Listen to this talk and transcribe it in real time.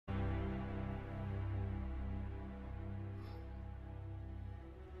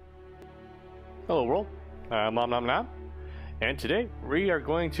Hello world, I'm Nom, and today we are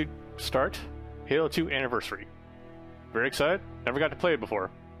going to start Halo 2 Anniversary. Very excited, never got to play it before.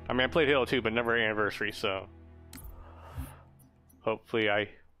 I mean, I played Halo 2, but never Anniversary, so... hopefully I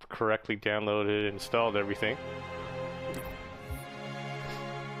correctly downloaded and installed everything.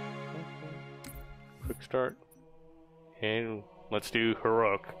 Quick start. And let's do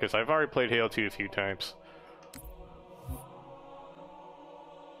Heroic, because I've already played Halo 2 a few times.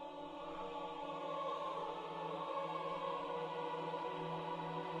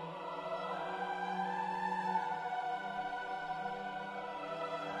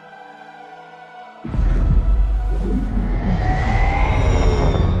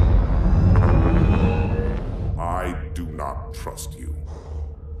 Trust you.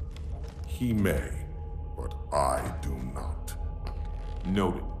 He may, but I do not.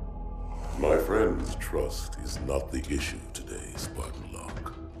 Noted. My friend's trust is not the issue today, Spartan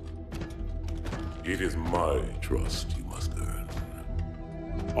Locke. It is my trust you must earn.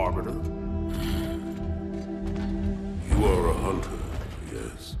 Arbiter? You are a hunter,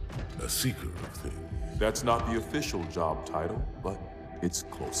 yes. A seeker of things. That's not the official job title, but it's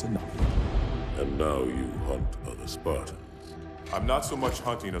close enough. And now you hunt other Spartans. I'm not so much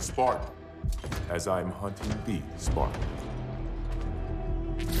hunting a Spartan as I'm hunting the Spartan.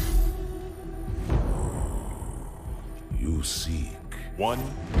 You seek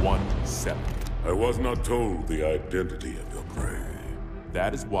 117. I was not told the identity of your prey.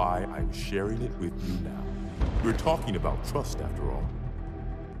 That is why I'm sharing it with you now. We're talking about trust after all.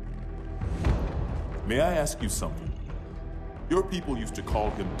 May I ask you something? Your people used to call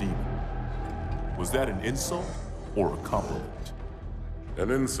him Demon. Was that an insult or a compliment? An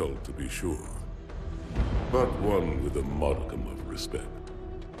insult, to be sure, but one with a modicum of respect.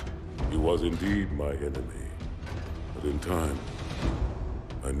 He was indeed my enemy, but in time,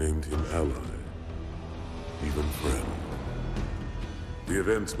 I named him ally, even friend. The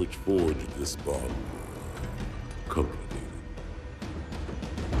events which forged this bond were complicated.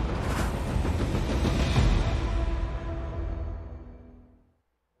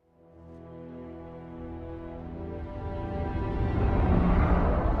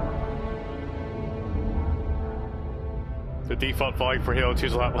 The default volume for Halo 2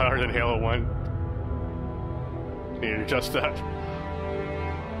 is a lot louder than Halo 1. Need to adjust that.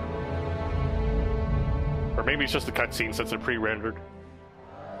 Or maybe it's just the cutscene since they're pre-rendered.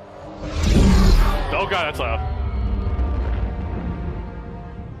 Oh god, that's loud.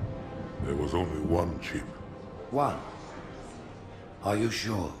 There was only one chip. One? Are you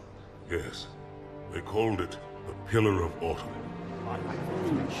sure? Yes. They called it the Pillar of Autumn.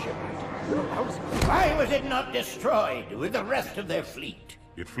 Why was it not destroyed with the rest of their fleet?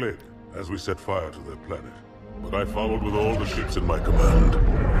 It fled as we set fire to their planet, but I followed with all the ships in my command.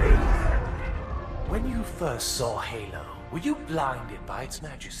 When you first saw Halo, were you blinded by its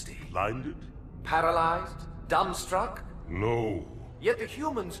majesty? Blinded? Paralyzed? Dumbstruck? No. Yet the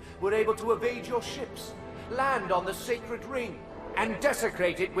humans were able to evade your ships, land on the sacred ring, and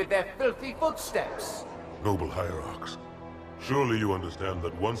desecrate it with their filthy footsteps. Noble hierarchs, surely you understand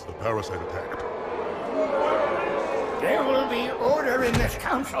that once the parasite attacked... There will be order in this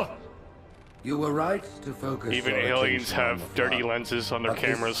council. You were right to focus. Even your aliens attention on have the dirty flood. lenses on their But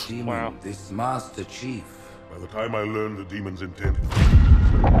cameras. This demon, Wow. this Master Chief. By the time I learned the demon's intent,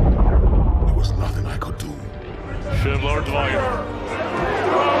 there was nothing I could do. Should have lowered the volume. Oh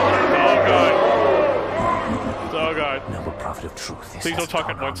god. Oh god. Noble prophet of truth. Please don't talk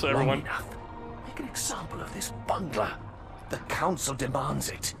at once, everyone. Enough. Make an example of this bungler. The council demands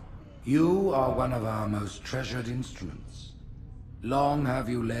it. You are one of our most treasured instruments. Long have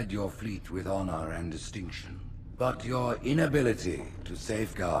you led your fleet with honor and distinction. But your inability to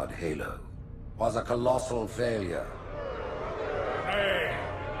safeguard Halo was a colossal failure. Hey,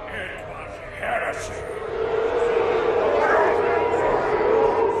 it was heresy.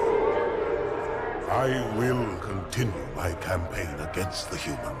 I will continue my campaign against the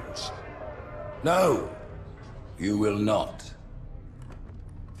humans. No, you will not.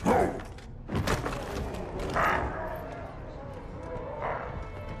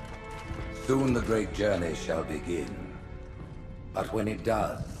 Soon the great journey shall begin. But when it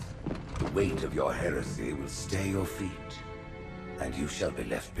does, the weight of your heresy will stay your feet, and you shall be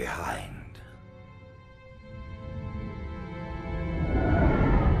left behind.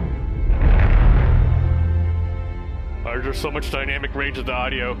 There's so much dynamic range of the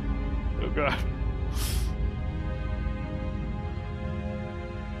audio. Oh god.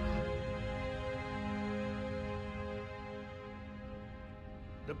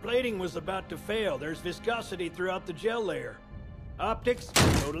 The plating was about to fail. There's viscosity throughout the gel layer. Optics,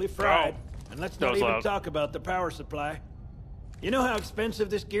 totally fried. And let's That not was even loud. talk about the power supply. You know how expensive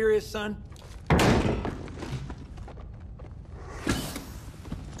this gear is, son?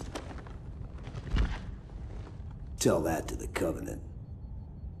 Tell that to the Covenant.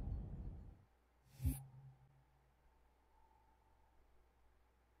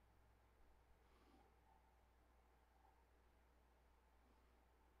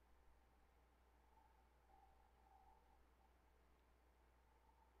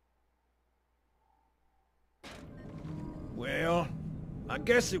 Well, I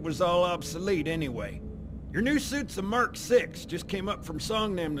guess it was all obsolete anyway. Your new suit's a Mark 6, just came up from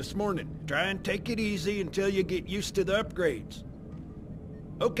Songnam this morning. Try and take it easy until you get used to the upgrades.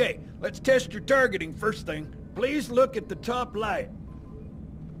 Okay, let's test your targeting first thing. Please look at the top light.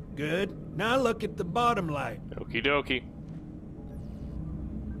 Good. Now look at the bottom light. Okie dokie.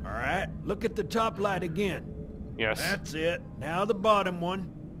 Alright, look at the top light again. Yes. That's it. Now the bottom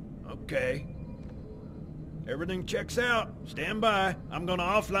one. Okay. Everything checks out. Stand by. I'm gonna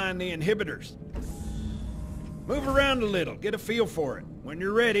offline the inhibitors. Move around a little. Get a feel for it. When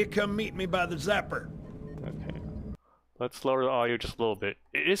you're ready, come meet me by the zapper. Okay. Let's lower the audio just a little bit.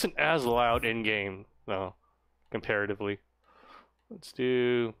 It isn't as loud in-game, though, comparatively. Let's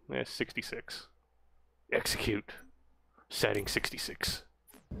do 66. Execute. Setting 66.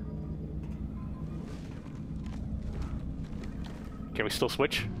 Can we still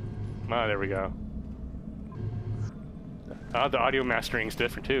switch? Ah, there we go. The audio mastering is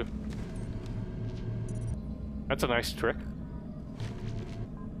different too. That's a nice trick.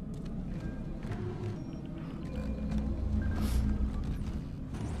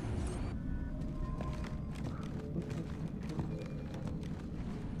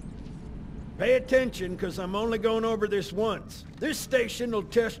 Pay attention, because I'm only going over this once. This station will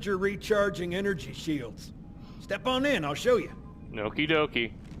test your recharging energy shields. Step on in, I'll show you. Okie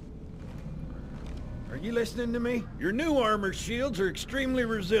dokie. Are you listening to me? Your new armor shields are extremely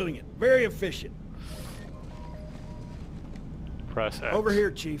resilient, very efficient. Press X. Over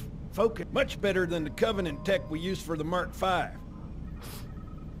here, Chief. Focus. Much better than the Covenant tech we used for the Mark 5.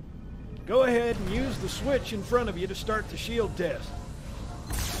 Go ahead and use the switch in front of you to start the shield test.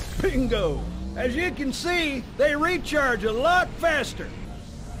 Bingo! As you can see, they recharge a lot faster.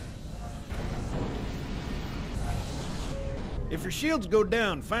 If your shields go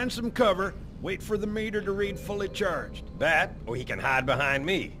down, find some cover, wait for the meter to read fully charged. That, or he can hide behind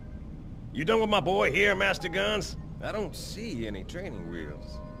me. You done with my boy here, Master Guns? I don't see any training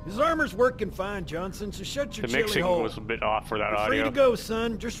wheels. His armor's working fine, Johnson, so shut your The chilly mixing hole. was a bit off for that You're audio. free to go,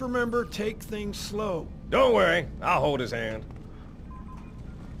 son. Just remember, take things slow. Don't worry, I'll hold his hand.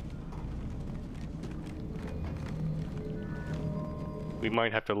 We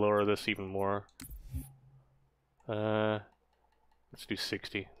might have to lower this even more. Let's do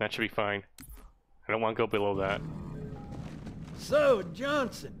 60. That should be fine. I don't want to go below that. So,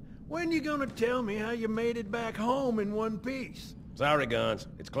 Johnson, when you gonna tell me how you made it back home in one piece? Sorry, Guns,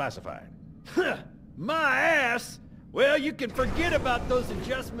 it's classified. My ass! Well, you can forget about those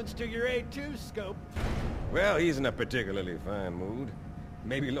adjustments to your A2 scope. Well, he's in a particularly fine mood.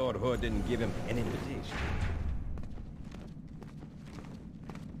 Maybe Lord Hood didn't give him an invitation.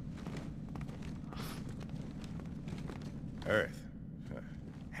 Earth.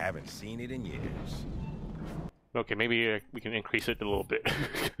 Haven't seen it in years. Okay, maybe we can increase it a little bit.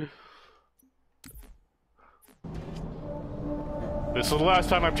 This is the last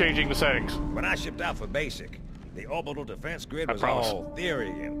time I'm changing the settings. When I shipped out for basic, the orbital defense grid I was promise. all theory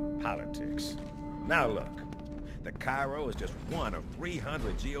and politics. Now look, the Cairo is just one of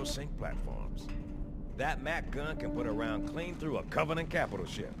 300 geosync platforms. That Mac gun can put a round clean through a Covenant capital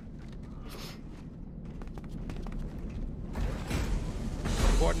ship.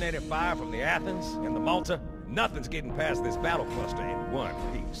 Coordinated fire from the Athens and the Malta, nothing's getting past this battle cluster in one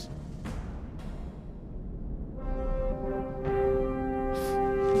piece.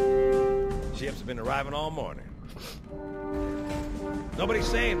 Ships have been arriving all morning. Nobody's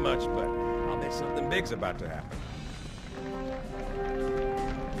saying much, but I'll bet something big's about to happen.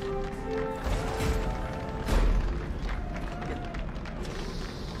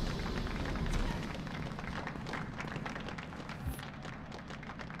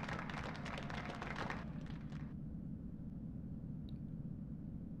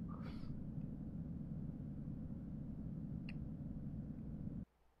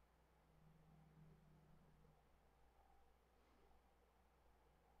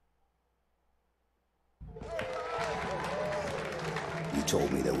 You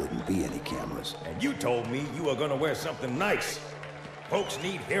told me there wouldn't be any cameras. And you told me you were gonna wear something nice. Folks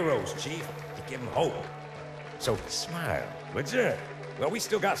need heroes, Chief, to give them hope. So smile, would you? Well, we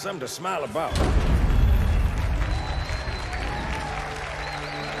still got something to smile about.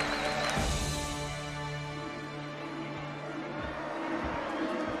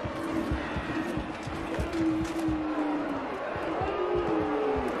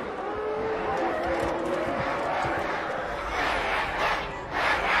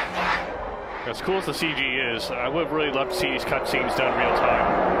 As cool as the CG is, I would really love to see these cutscenes done real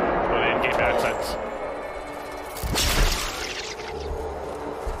time with in-game assets.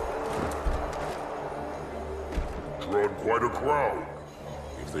 Drawn quite a crowd.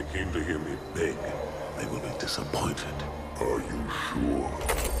 If they came to hear me beg, they will be disappointed. Are you sure?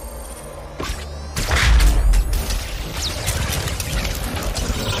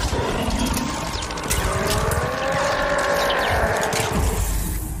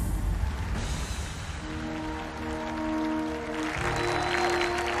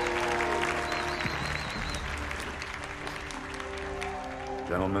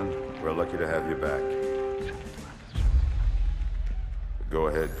 Gentlemen, we're lucky to have you back. Go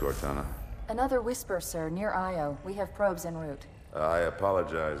ahead, Cortana. Another whisper, sir, near Io. We have probes en route. I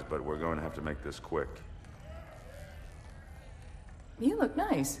apologize, but we're going to have to make this quick. You look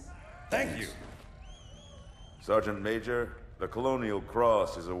nice. Thank you. Sergeant Major, the Colonial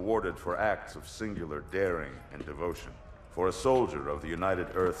Cross is awarded for acts of singular daring and devotion. For a soldier of the United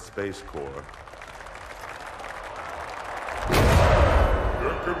Earth Space Corps.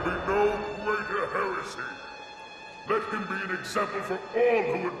 There can be no greater heresy. Let him be an example for all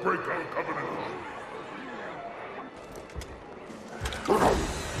who would break our covenant.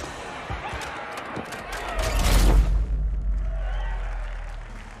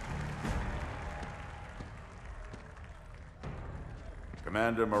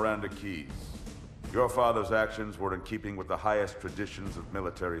 Commander Miranda Keyes, your father's actions were in keeping with the highest traditions of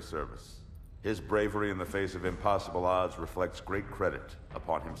military service. His bravery in the face of impossible odds reflects great credit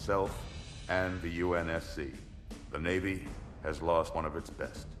upon himself and the UNSC. The Navy has lost one of its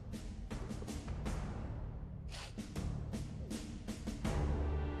best.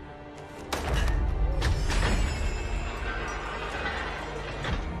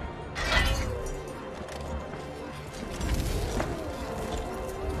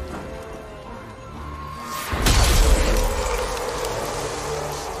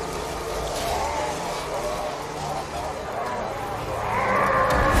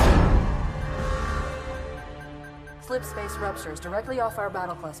 Slip space ruptures directly off our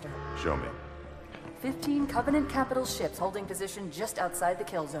battle cluster. Show me. 15 Covenant capital ships holding position just outside the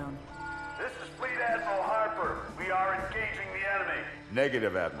kill zone. This is Fleet Admiral Harper. We are engaging the enemy.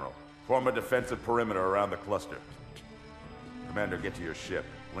 Negative, Admiral. Form a defensive perimeter around the cluster. Commander, get to your ship.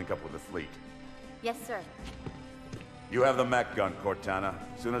 Link up with the fleet. Yes, sir. You have the Mac gun, Cortana.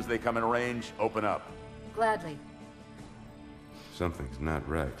 As soon as they come in range, open up. Gladly. Something's not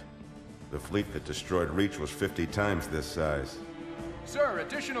right. The fleet that destroyed Reach was 50 times this size. Sir,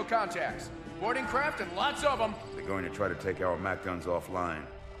 additional contacts. Boarding craft and lots of them. They're going to try to take our Mac guns offline.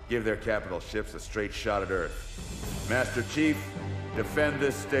 Give their capital ships a straight shot at Earth. Master Chief, defend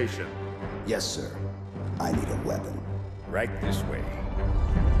this station. Yes, sir. I need a weapon. Right this way.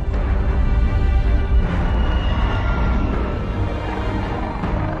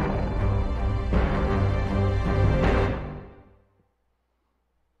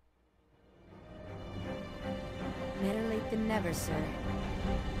 Better late than never, sir.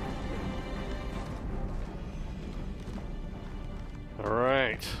 All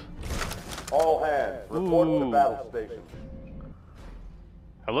right. All hands, report to the battle station.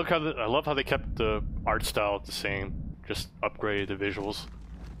 I love how they kept the art style the same, just upgraded the visuals.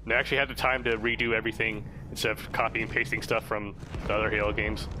 They actually had the time to redo everything instead of copying and pasting stuff from the other Halo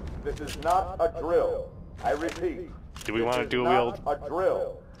games. This is not a drill. I repeat. Do we want to dual wield? A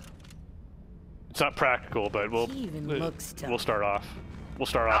drill. It's not practical, but we'll start off. We'll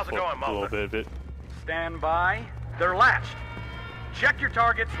start off with a little bit of it. Stand by. They're latched. Check your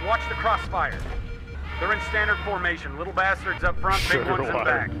targets. Watch the crossfire. They're in standard formation. Little bastards up front, big ones in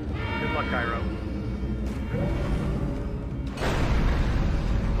back. Good luck, Cairo.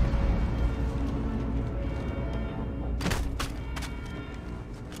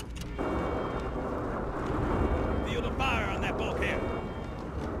 Feel the fire on that bulkhead.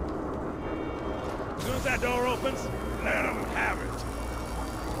 As soon as that door opens, let them have it.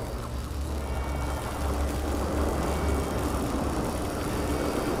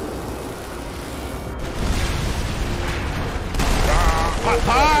 Pop,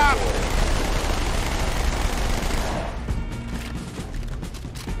 pop!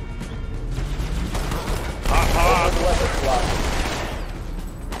 Pop, pop!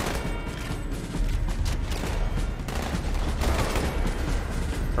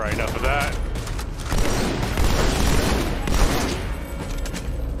 Right, enough of that.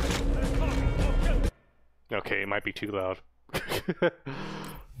 Okay, it might be too loud.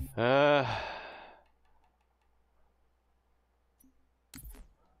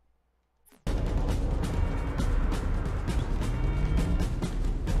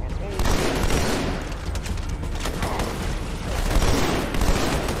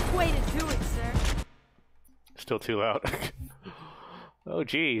 Way to do it, sir. Still too loud. Oh,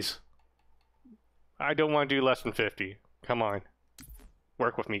 geez. I don't want to do less than 50. Come on.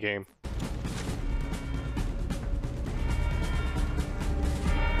 Work with me, game.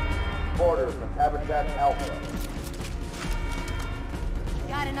 Orders from Habitat Alpha.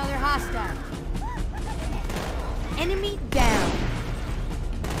 Got another hostile. Enemy down.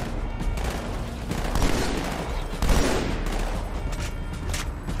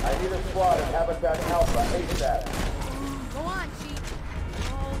 I need a squad at Habitat Alpha ASAP. Go on, Chief.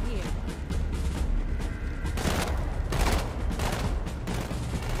 All here.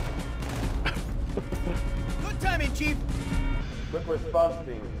 Good timing, Chief. Quick response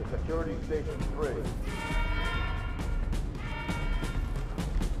teams to Security Station 3.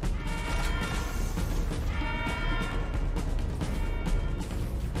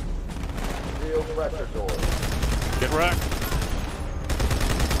 Steel pressure doors. Get wrecked.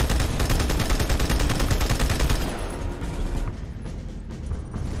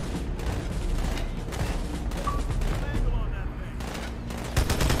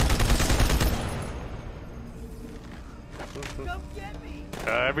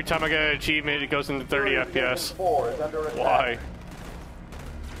 Every time I get an achievement, it goes into 30 FPS. Why?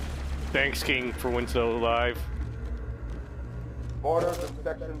 Thanks, King, for Winslow Live. Orders in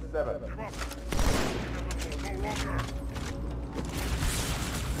Section 7.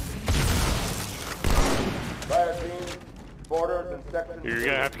 Fire team, borders in Section 3. You're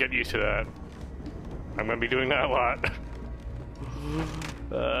gonna have to get used to that. I'm gonna be doing that a lot.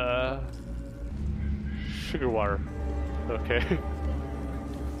 Sugar water. Okay.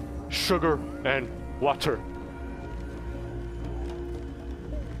 Sugar and water.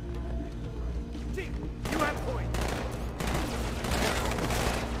 Chief, you have point.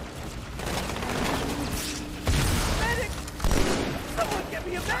 Medic! Someone get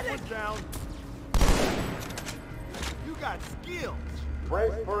me a medic! Down. You got skills.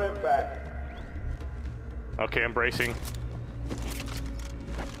 Brace for impact. Okay, I'm bracing.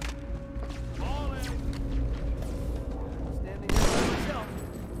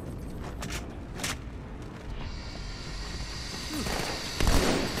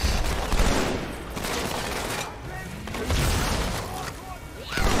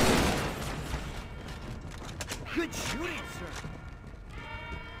 Good shooting, sir.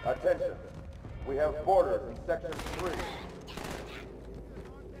 Attention. We have borders in Section 3.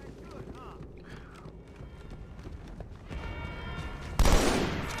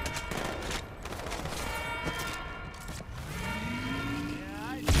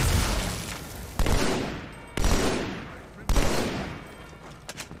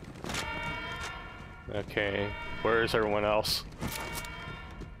 Okay, where is everyone else?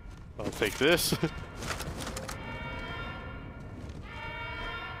 I'll take this.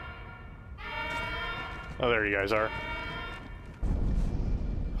 Oh, there you guys are.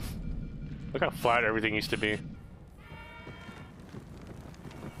 Look how flat everything used to be.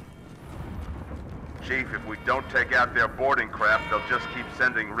 Chief, if we don't take out their boarding craft, they'll just keep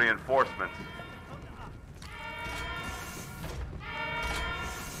sending reinforcements.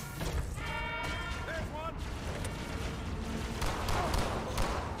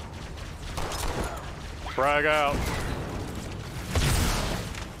 Frag out.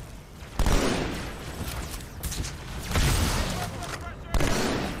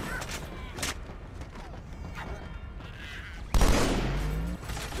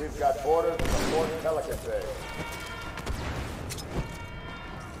 We've got borders in the Fort Pelican Bay.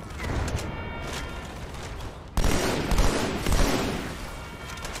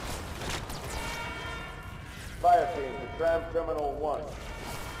 Fire team to Tram Terminal 1.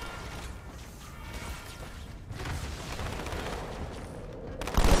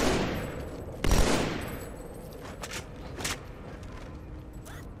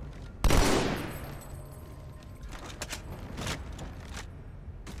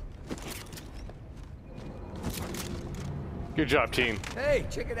 Good job, team. Hey,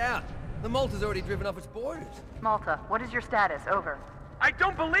 check it out. The Malta's already driven off its borders. Malta, what is your status? Over. I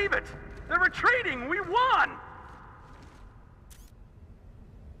don't believe it! They're retreating! We won!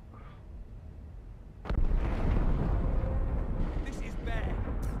 This is bad.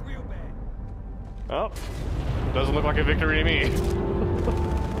 Real bad. Oh, doesn't look like a victory to me.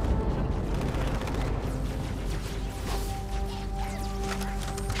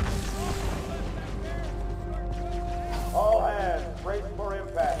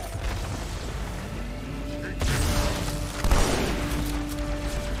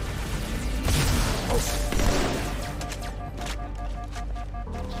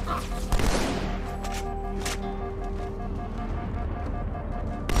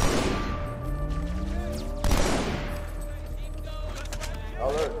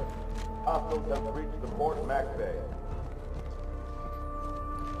 Hostiles have reached the port Mac Bay.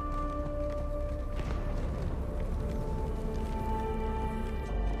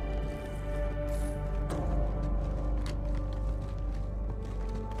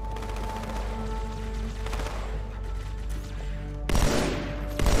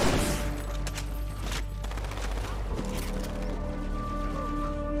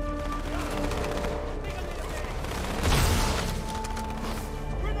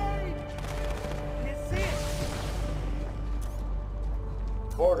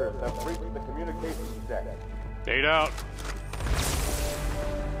 Boarders have reached the communications deck. Stayed out.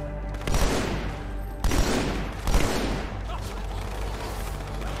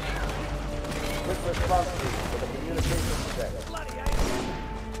 Quick response team for the communications deck.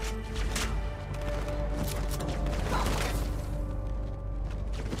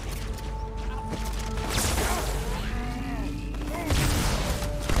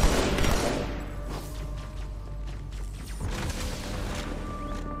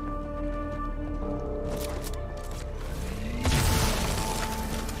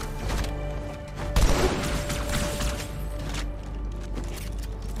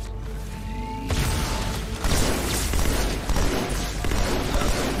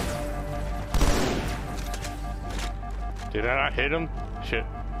 Did I not hit him? Shit.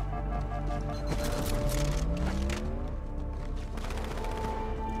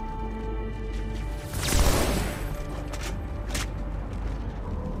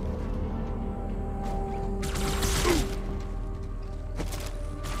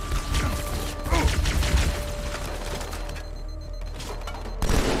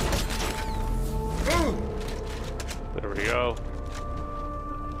 There we go.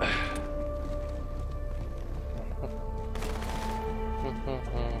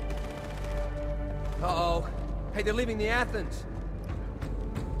 Uh-oh. Hey, they're leaving the Athens.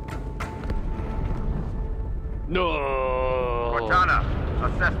 No. Cortana,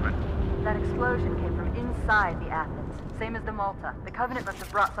 assessment. That explosion came from inside the Athens, same as the Malta. The Covenant must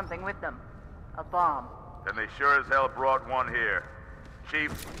have brought something with them. A bomb. Then they sure as hell brought one here.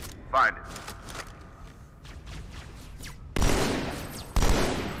 Chief, find it.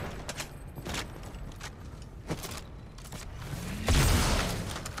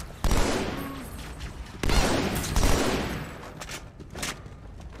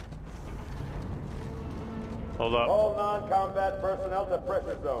 Hold up. All non-combat personnel to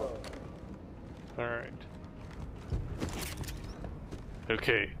pressure zone. Alright.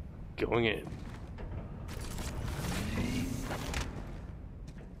 Okay, going in.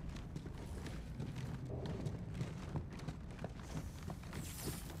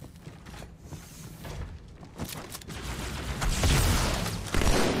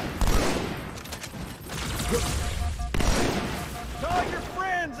 Tell your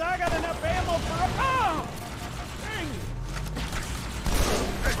friends I got enough ammo for a bomb! Dang it.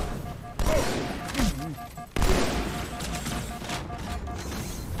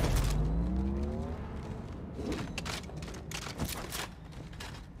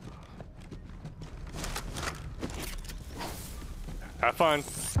 Have fun.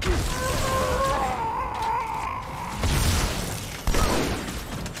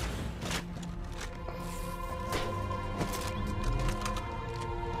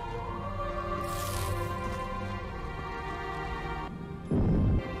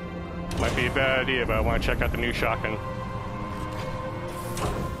 Might be a bad idea, but I want to check out the new shotgun.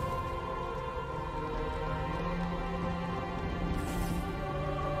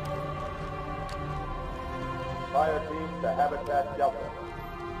 Fire teams to Habitat Delta.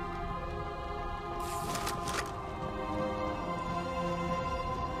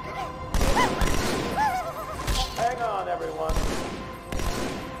 Hang on, everyone.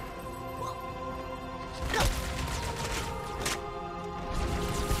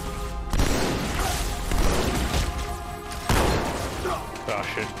 Oh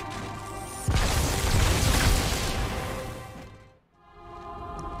shit.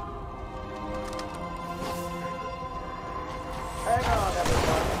 Hang on,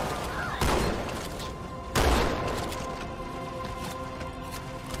 everyone.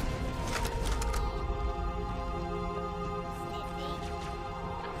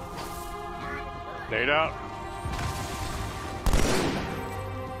 Nade out.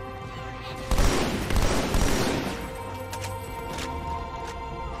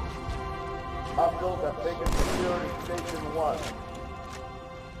 Hostiles have taken security station 1.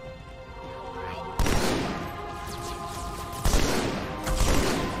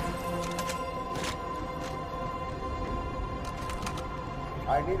 I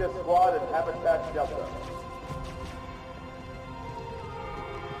need a squad at Habitat Delta.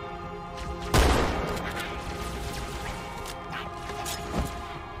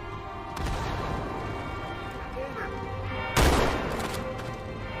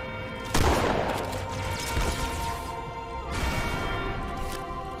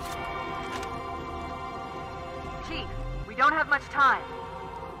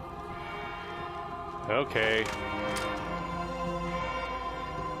 okay.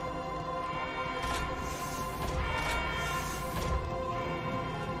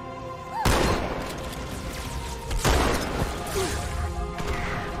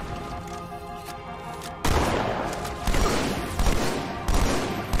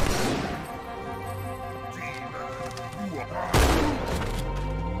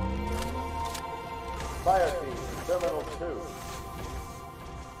 Fire team, Terminal 2.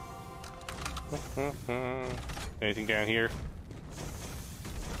 Anything down here?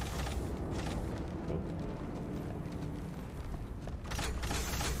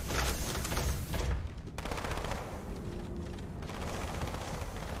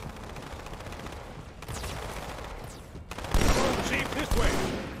 Chief, this way.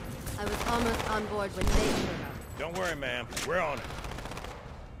 I was almost on board when they showed up. Don't worry, ma'am. We're on it.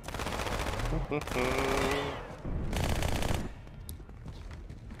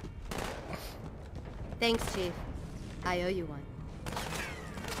 Thanks, Chief. I owe you one.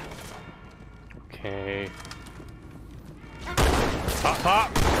 Okay. Pop,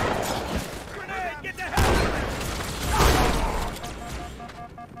 pop! Grenade! Get the hell out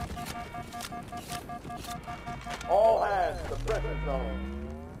of All hands, suppression zone.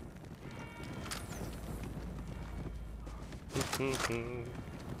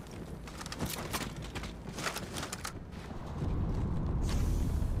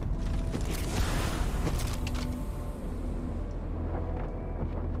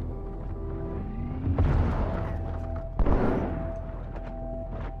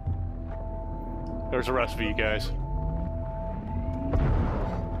 There's the rest of you guys.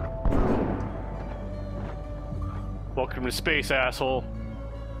 Welcome to space, asshole.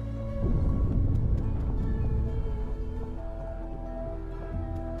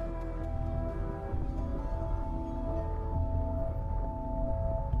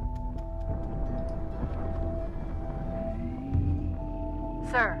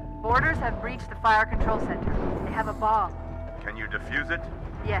 Sir, boarders have breached the fire control center. They have a bomb. Can you defuse it?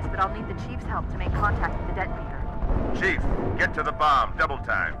 Yes, but I'll need the Chief's help to make contact with the detonator. Chief, get to the bomb, double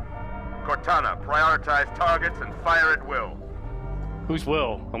time. Cortana, prioritize targets and fire at will. Who's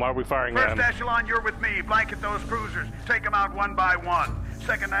Will? And why are we firing at First him? echelon, you're with me. Blanket those cruisers. Take them out one by one.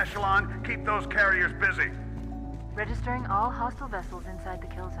 Second echelon, keep those carriers busy. Registering all hostile vessels inside the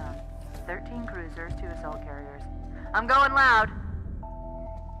kill zone. 13 cruisers, 2 assault carriers. I'm going loud.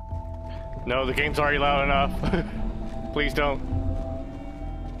 No, the game's already loud enough. Please don't.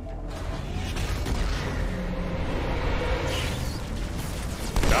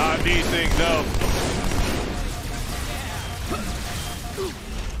 Not these things, no.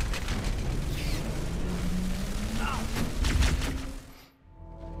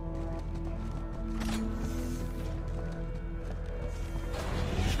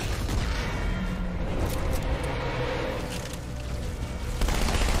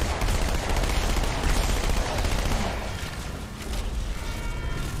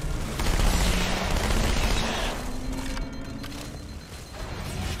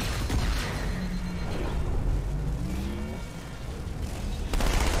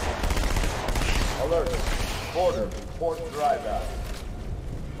 Alert. Border, port drive out.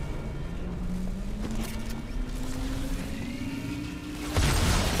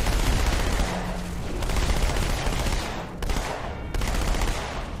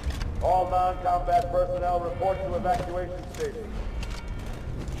 All non-combat personnel report to evacuation station.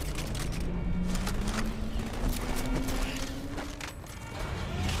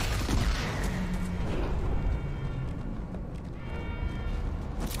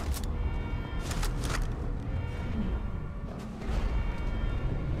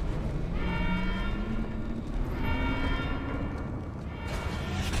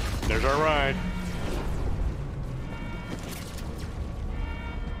 There's our ride.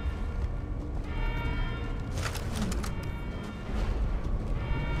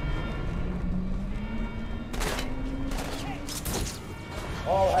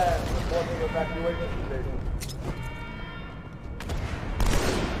 All hands report to evacuation station.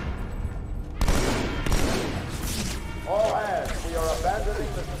 All hands, we are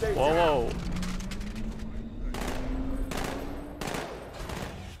abandoning the station. Whoa, whoa.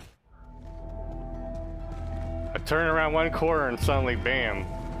 I turn around one corner and suddenly, bam.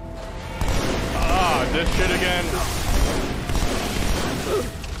 Ah, this shit again.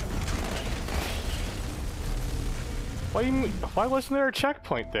 Why wasn't there a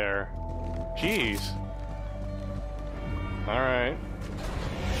checkpoint there? Jeez. Alright.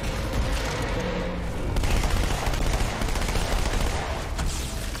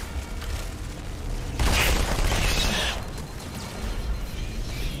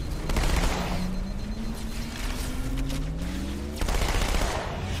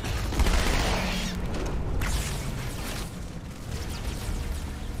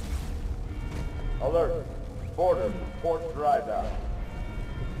 Alert. Boarders, port dry dock.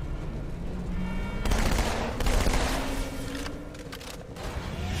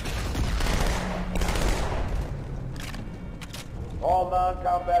 All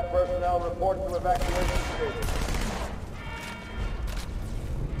non-combat personnel report to evacuation station.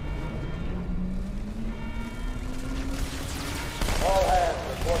 All hands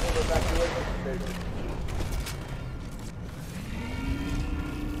report to evacuation station.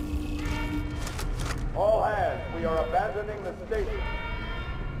 All hands, we are abandoning the station.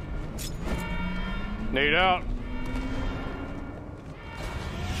 Nade out.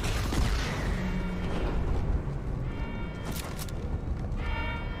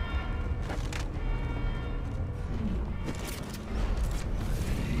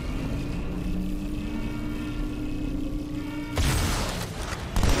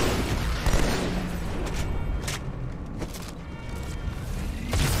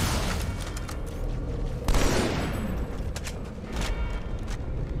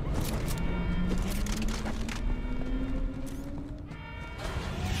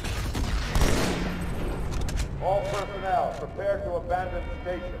 All personnel, prepare to abandon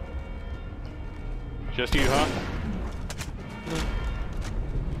station. Just you, huh?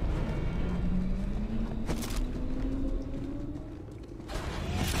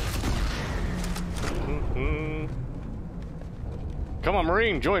 Come on,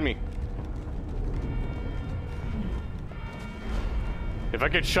 Marine, join me. If I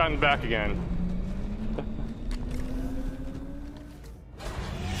get shot in the back again.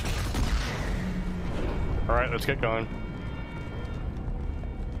 Alright, let's get going.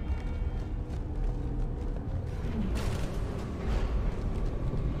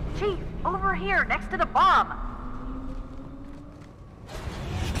 Chief, over here, next to the bomb.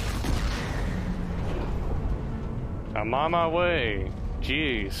 I'm on my way.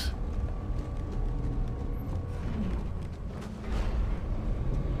 Jeez.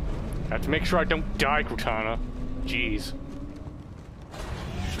 I have to make sure I don't die, Cortana. Jeez.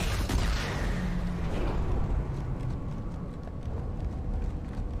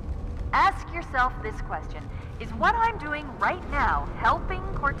 Ask yourself this question. Is what I'm doing right now helping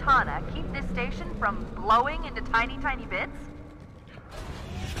Cortana keep this station from blowing into tiny, tiny bits?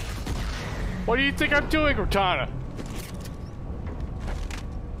 What do you think I'm doing, Cortana?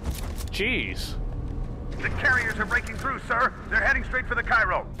 Jeez. The carriers are breaking through, sir. They're heading straight for the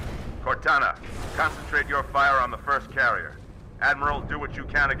Cairo. Cortana, concentrate your fire on the first carrier. Admiral, do what you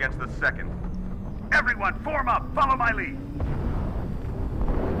can against the second. Everyone, form up. Follow my lead.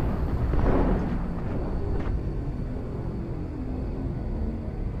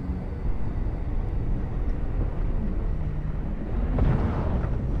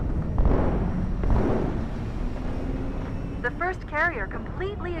 The first carrier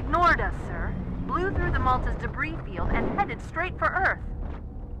completely ignored us, sir. Blew through the Malta's debris field and headed straight for Earth.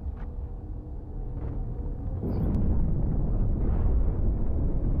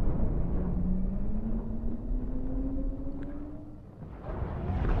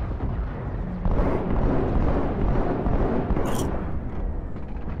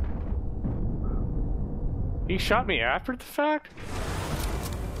 He shot me after the fact?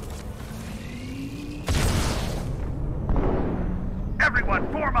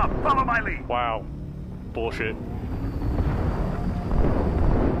 Everyone, form up. Follow my lead. Wow. Bullshit.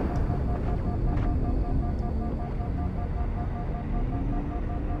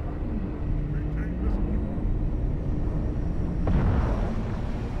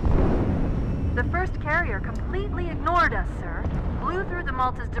 The first carrier completely ignored us, sir. Blew through the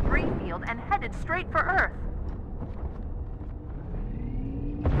Malta's debris field and headed straight for Earth.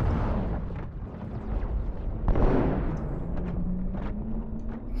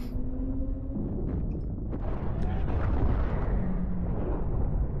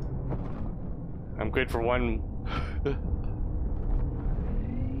 I'm good for one.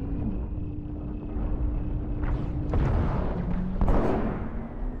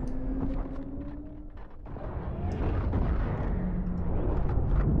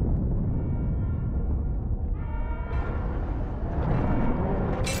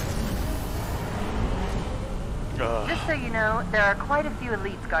 Just so you know, there are quite a few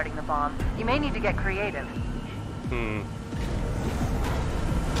elites guarding the bomb. You may need to get creative.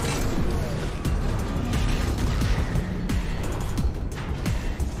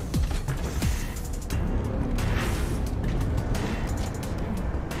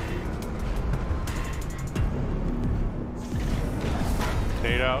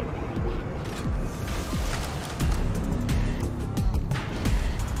 Nade out.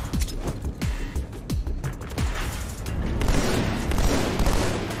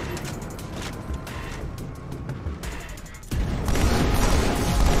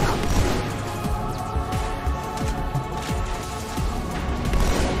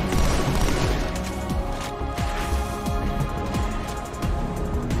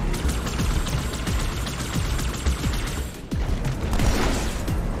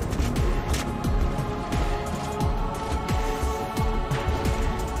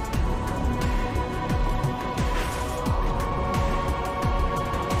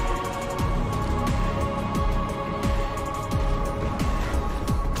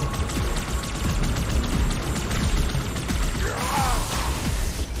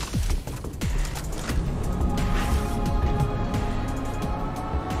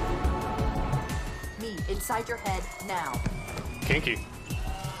 inside your head now. Kinky.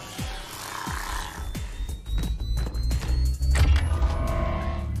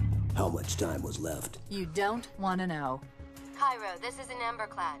 How much time was left? You don't want to know. Cairo, this is an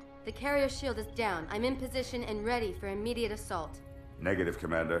Emberclad. The carrier shield is down. I'm in position and ready for immediate assault. Negative,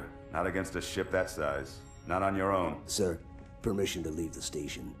 Commander. Not against a ship that size. Not on your own. Sir, permission to leave the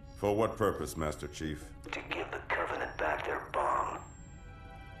station. For what purpose, Master Chief? To give the Covenant back their bomb.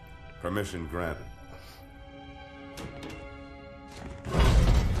 Permission granted.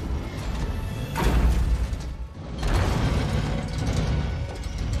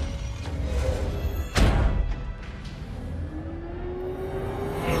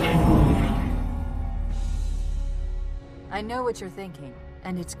 I know what you're thinking,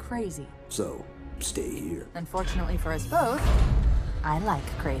 and it's crazy. So, stay here. Unfortunately for us both, I like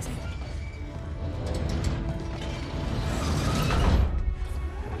crazy.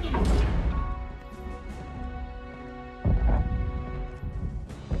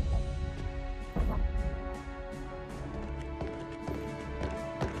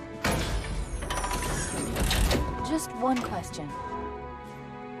 Just one question.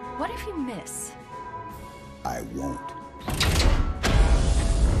 What if you miss? I won't.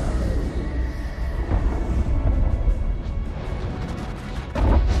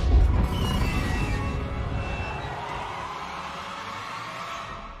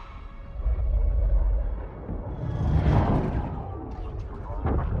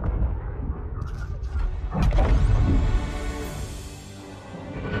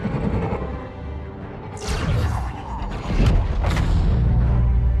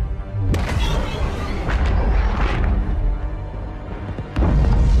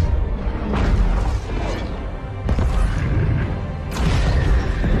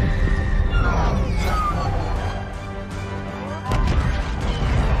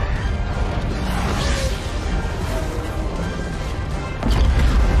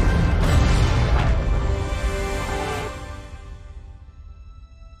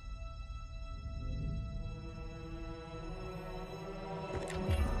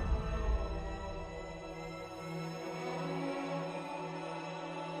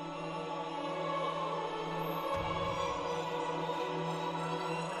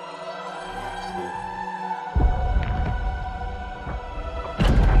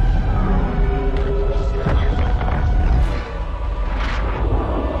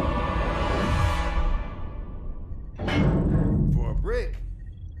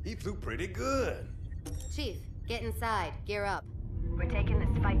 He flew pretty good. Chief, get inside. Gear up. We're taking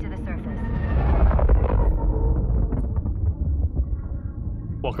this fight to the surface.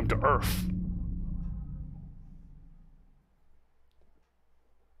 Welcome to Earth.